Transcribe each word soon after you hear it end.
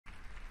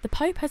The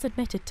Pope has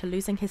admitted to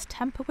losing his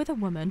temper with a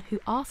woman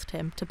who asked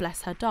him to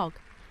bless her dog.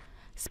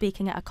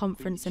 Speaking at a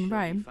conference in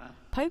Rome,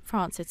 Pope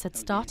Francis said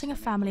starting a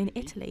family in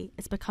Italy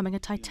is becoming a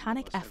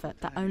titanic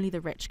effort that only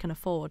the rich can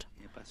afford.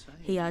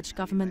 He urged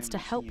governments to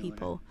help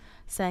people,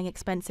 saying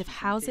expensive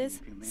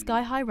houses,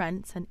 sky-high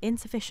rents and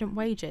insufficient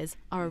wages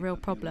are a real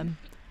problem.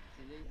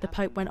 The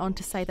Pope went on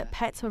to say that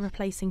pets were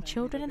replacing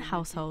children in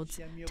households,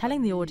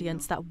 telling the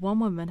audience that one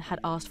woman had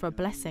asked for a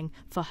blessing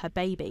for her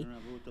baby,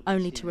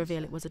 only to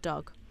reveal it was a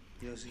dog.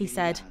 He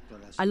said,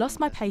 "I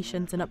lost my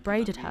patience and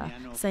upbraided her,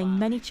 saying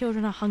many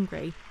children are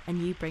hungry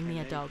and you bring me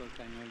a dog."